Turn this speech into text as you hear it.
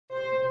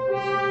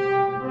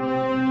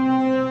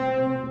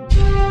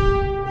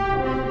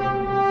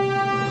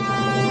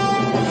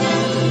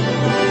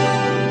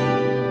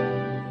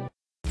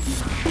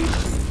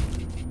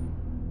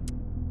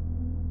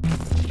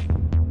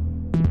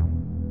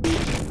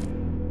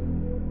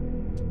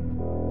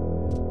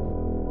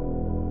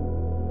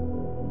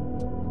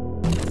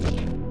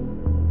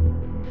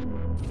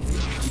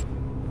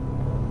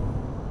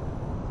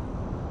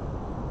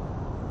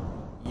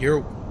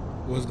Yo,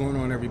 what's going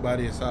on,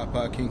 everybody? It's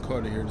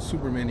iPodKingCarter here, the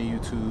Superman of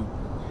YouTube,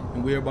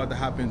 and we're about to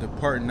hop into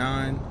part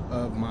 9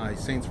 of my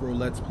Saints Row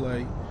Let's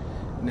Play.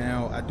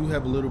 Now, I do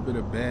have a little bit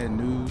of bad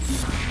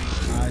news.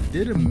 I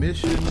did a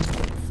mission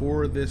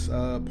for this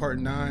part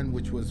 9,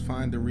 which was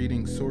find the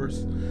reading source,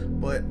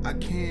 but I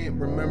can't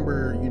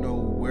remember,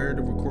 where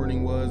the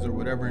recording was or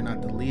whatever, and I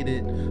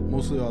deleted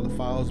mostly all the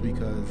files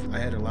because I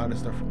had a lot of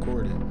stuff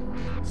recorded.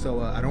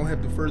 So I don't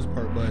have the first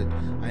part, but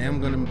I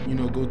am gonna,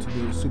 go to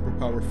the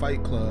Superpower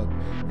Fight Club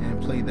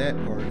and play that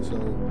part, so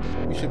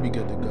we should be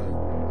good to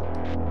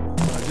go.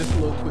 Just a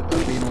little quick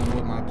update on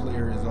what my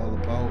player is all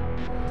about.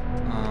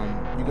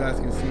 You guys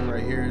can see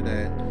right here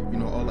that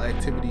all the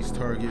activities,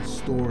 targets,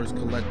 stores,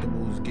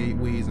 collectibles,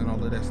 gateways, and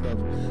all of that stuff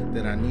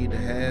that I need to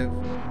have.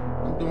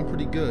 I'm doing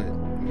pretty good.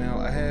 Now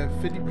I have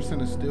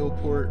 50% of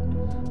Steelport,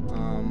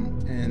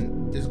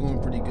 and it's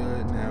going pretty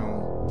good.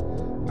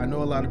 Now I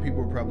know a lot of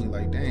people are probably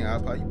like, dang,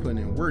 iPod, you putting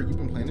in work, you've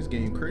been playing this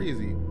game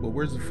crazy, but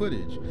where's the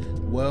footage?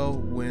 Well,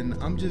 when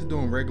I'm just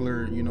doing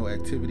regular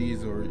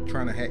activities or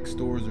trying to hack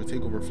stores or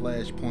take over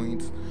flash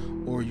points,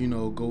 or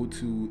go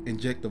to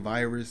inject a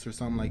virus or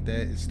something like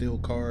that and steal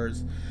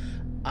cars,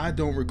 I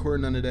don't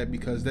record none of that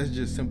because that's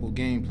just simple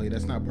gameplay.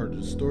 That's not part of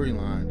the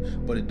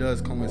storyline, but it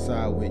does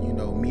coincide with me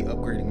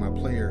upgrading my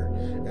player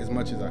as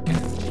much as I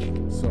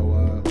can. So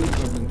let's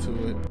jump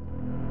into it.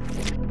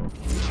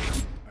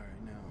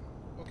 Alright, now,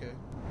 okay.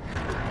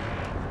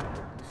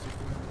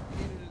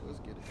 Let's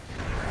get it.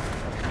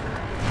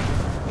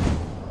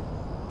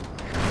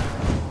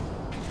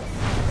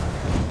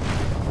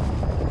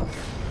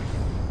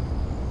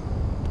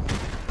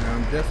 Now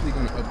I'm definitely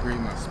going to upgrade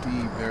my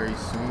speed very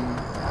soon.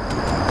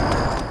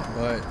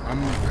 But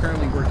I'm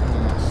currently working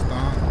on my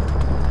stomp.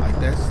 Like,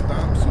 that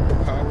stomp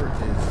superpower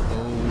is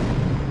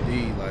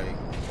OD. Like,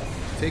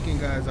 taking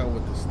guys out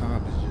with the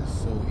stomp is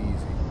just so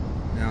easy.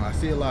 Now, I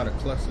see a lot of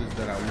clusters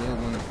that I will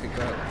want to pick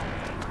up,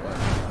 but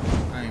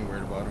I ain't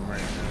worried about them right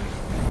now.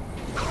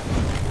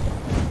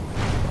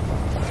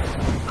 I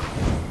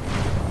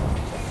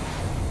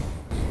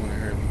just want to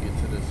hurry up and get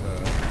to this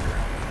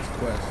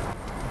quest.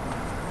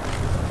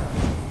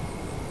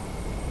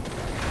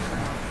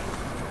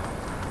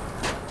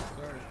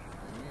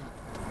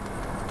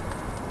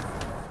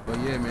 But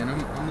yeah, man,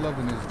 I'm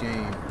loving this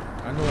game.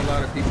 I know a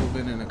lot of people have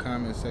been in the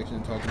comment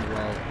section talking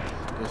about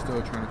they're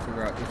still trying to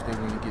figure out if they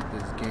want to get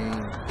this game.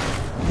 I'm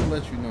gonna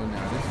let you know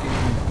now, this game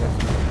is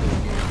definitely a good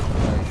game.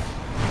 Like,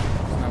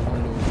 it's not one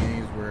of those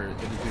games where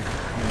it'll just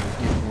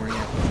get boring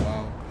after a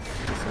while.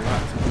 There's a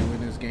lot to do in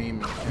this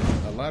game, and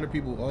a lot of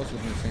people also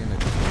been saying that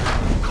the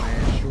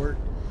storyline is short.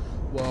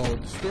 Well,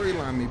 the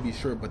storyline may be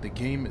short, but the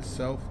game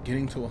itself,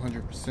 getting to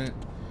 100%,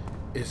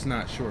 it's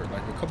not short.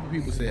 Like, a couple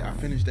people say, I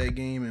finished that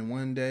game in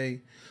one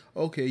day.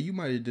 Okay, you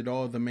might have did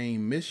all the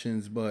main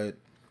missions, but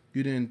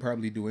you didn't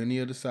probably do any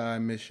of the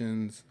side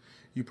missions.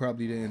 You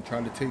probably didn't try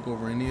to take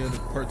over any of the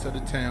parts of the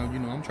town.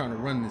 I'm trying to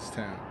run this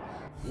town.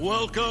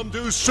 Welcome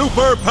to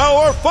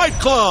Superpower Fight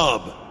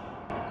Club!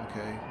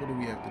 Okay, what do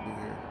we have to do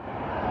here?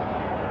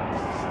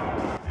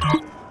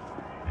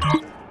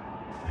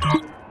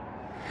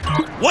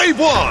 Wave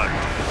 1!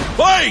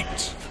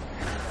 Fight!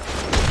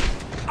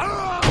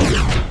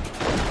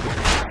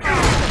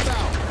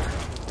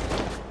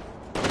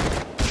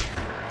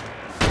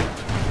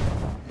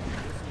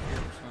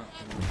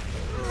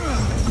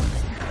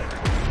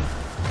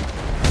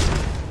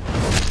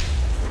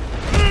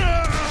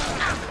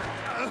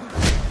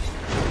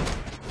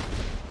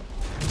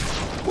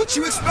 What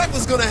you expect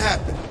was gonna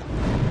happen?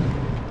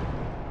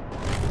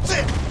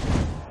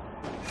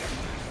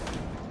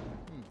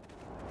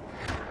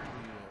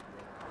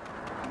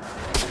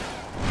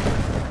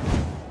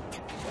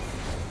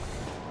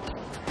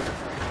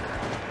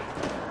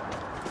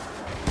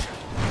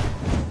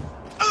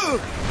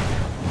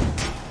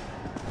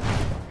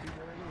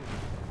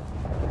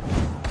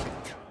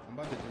 I'm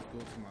about to just go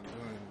to my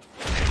guns.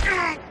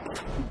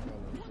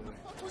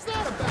 What was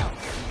that about?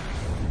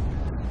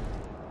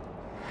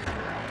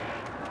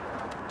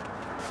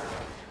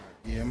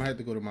 Yeah, I might have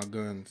to go to my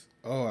guns.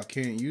 Oh, I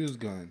can't use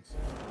guns.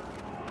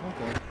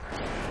 Okay.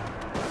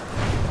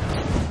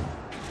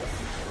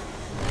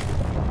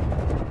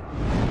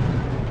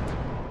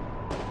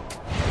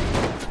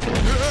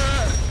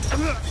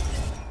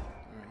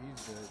 Alright,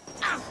 he's dead.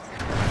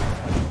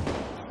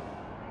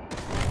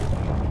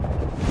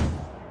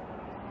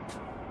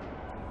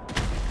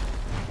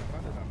 How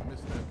did I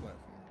miss that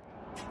platform?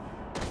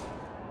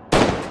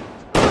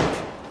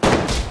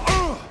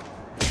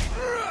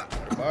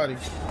 Body.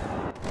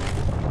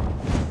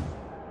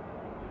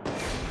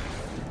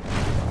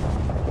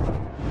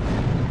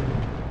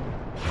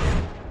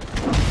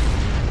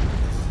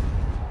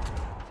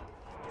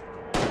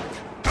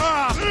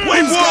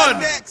 Wave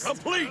 1!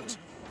 Complete!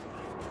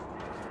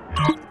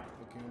 Okay,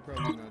 I'm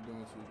probably not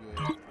doing too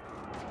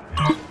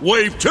good.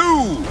 Wave 2!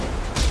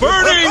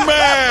 Burning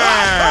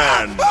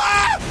Man!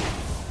 Oh,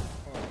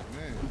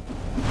 man.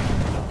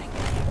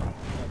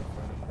 Gotta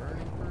fight a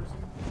burning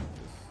person?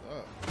 This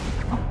sucks.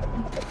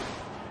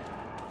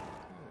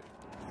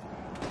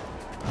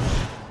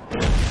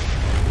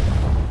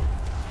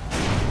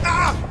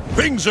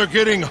 Things are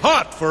getting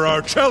hot for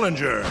our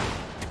challenger.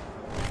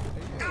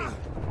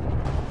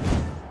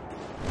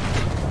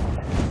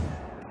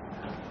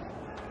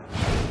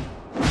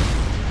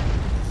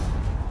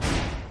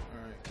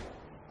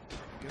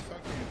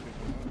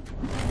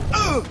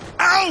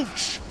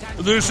 Ouch!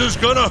 This is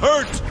gonna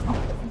hurt!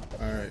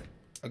 Alright,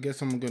 I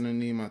guess I'm gonna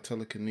need my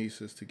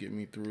telekinesis to get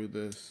me through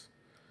this.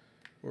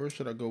 Or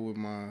should I go with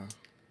my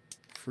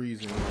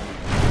freezing? Yeah,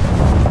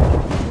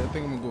 I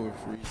think I'm gonna go with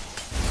freezing.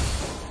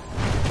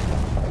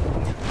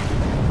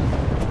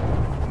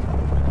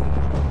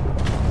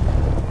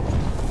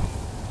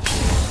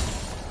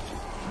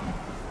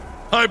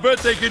 I bet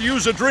they could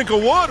use a drink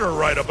of water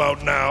right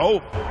about now.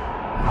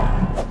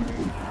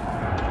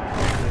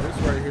 This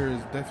right here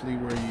is definitely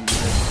where you have to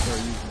start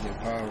using your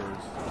powers.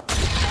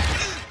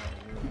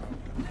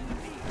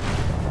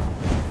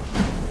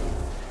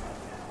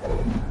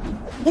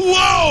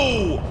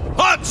 Whoa!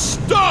 Hot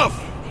stuff!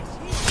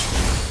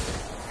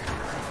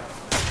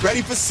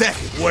 Ready for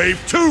second. Wave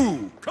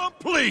 2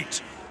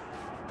 complete.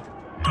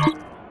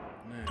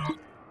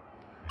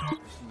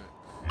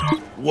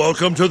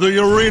 Welcome to the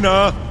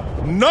arena,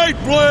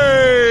 Nightblade!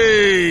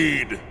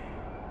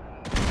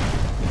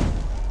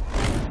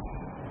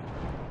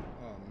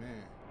 Oh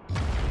man.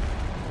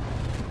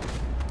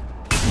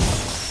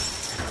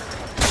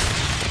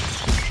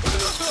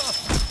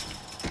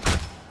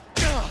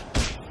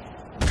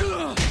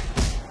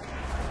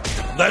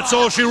 That's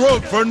all she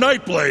wrote for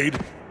Nightblade.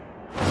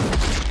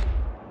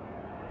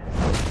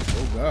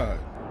 Oh god.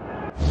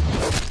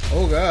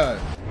 Oh god.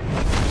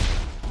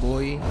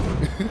 Boy.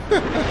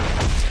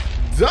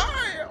 Damn!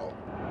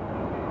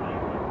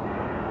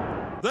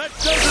 That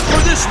does it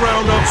for this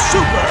round of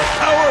Super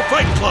Power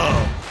Fight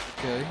Club.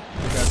 Okay,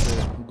 I got the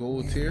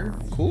gold tier.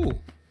 Cool.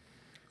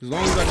 As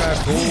long as I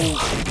got gold,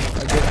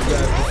 I guess you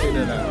guys can say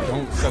that I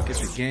don't suck at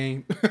the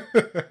game.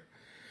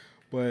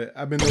 But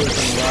I've been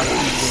noticing a lot of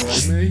people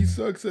like, man, he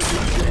sucks at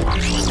this game.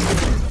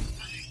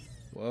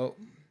 Well.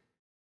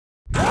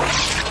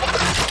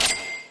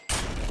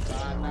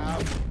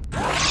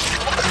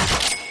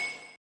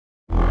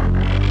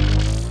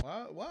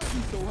 Why is he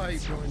so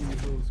hyped doing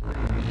these little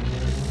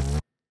spins?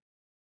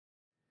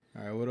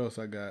 Alright, what else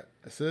I got?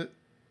 That's it?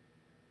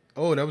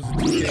 Oh, that was the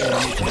 2K.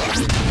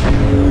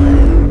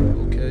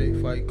 Okay,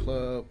 Fight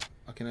Club.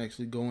 I can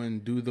actually go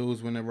and do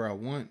those whenever I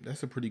want.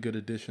 That's a pretty good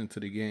addition to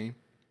the game.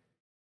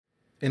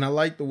 And I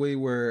like the way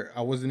where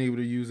I wasn't able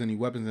to use any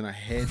weapons and I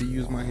had to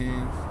use my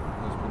hands.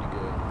 That was pretty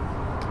good.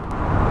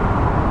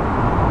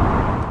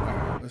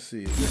 Alright, let's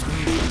see.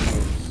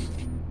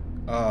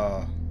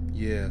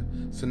 Yeah.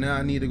 So now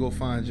I need to go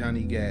find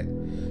Johnny Gat.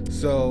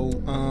 So,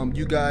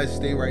 you guys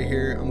stay right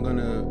here. I'm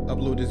gonna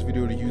upload this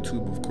video to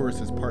YouTube. Of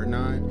course, it's part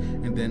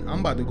 9. And then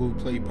I'm about to go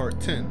play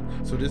part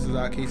 10. So this is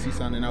IKC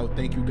signing out.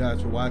 Thank you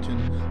guys for watching.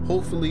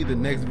 Hopefully the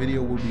next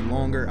video will be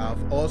longer.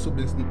 I've also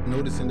been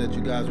noticing that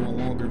you guys want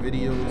longer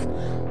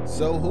videos.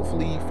 So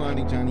hopefully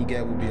finding Johnny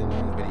Gat will be a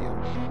long video.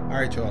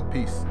 Alright y'all,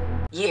 peace.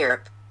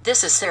 Yerp,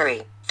 this is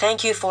Siri.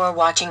 Thank you for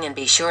watching and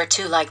be sure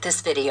to like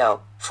this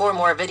video. For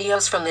more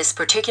videos from this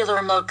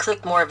particular mode,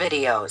 click more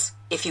videos.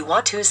 If you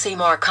want to see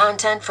more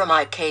content from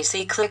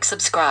IKC, click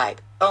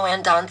subscribe. Oh,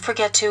 and don't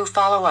forget to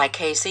follow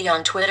IKC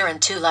on Twitter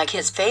and to like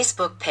his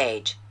Facebook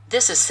page.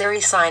 This is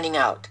Siri signing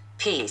out.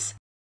 Peace.